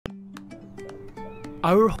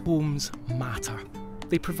Our homes matter.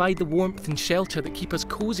 They provide the warmth and shelter that keep us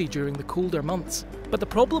cosy during the colder months. But the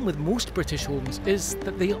problem with most British homes is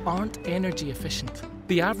that they aren't energy efficient.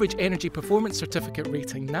 The average energy performance certificate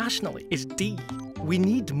rating nationally is D. We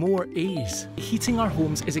need more A's. Heating our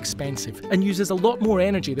homes is expensive and uses a lot more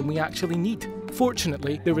energy than we actually need.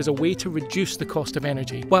 Fortunately, there is a way to reduce the cost of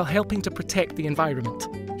energy while helping to protect the environment.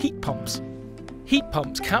 Heat pumps. Heat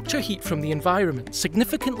pumps capture heat from the environment,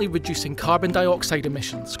 significantly reducing carbon dioxide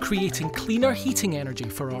emissions, creating cleaner heating energy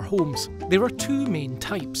for our homes. There are two main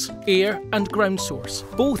types, air and ground source.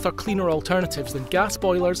 Both are cleaner alternatives than gas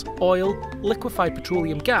boilers, oil, liquefied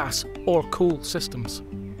petroleum gas, or coal systems.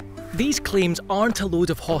 These claims aren't a load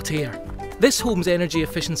of hot air. This home's energy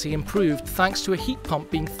efficiency improved thanks to a heat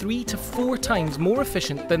pump being 3 to 4 times more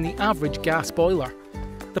efficient than the average gas boiler.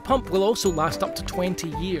 The pump will also last up to 20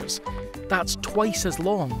 years. That's twice as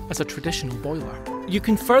long as a traditional boiler. You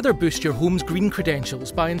can further boost your home's green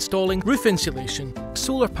credentials by installing roof insulation,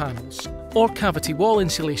 solar panels, or cavity wall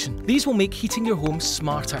insulation. These will make heating your home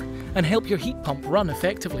smarter and help your heat pump run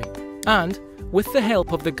effectively. And with the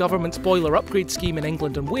help of the government's boiler upgrade scheme in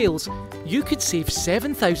England and Wales, you could save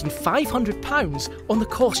 £7,500 on the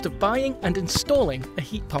cost of buying and installing a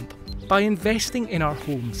heat pump. By investing in our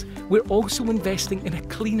homes, we're also investing in a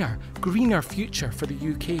cleaner, greener future for the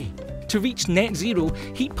UK. To reach net zero,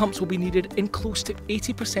 heat pumps will be needed in close to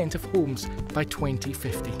 80% of homes by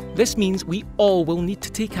 2050. This means we all will need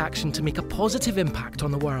to take action to make a positive impact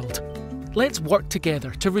on the world. Let's work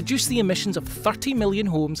together to reduce the emissions of 30 million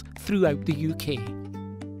homes throughout the UK.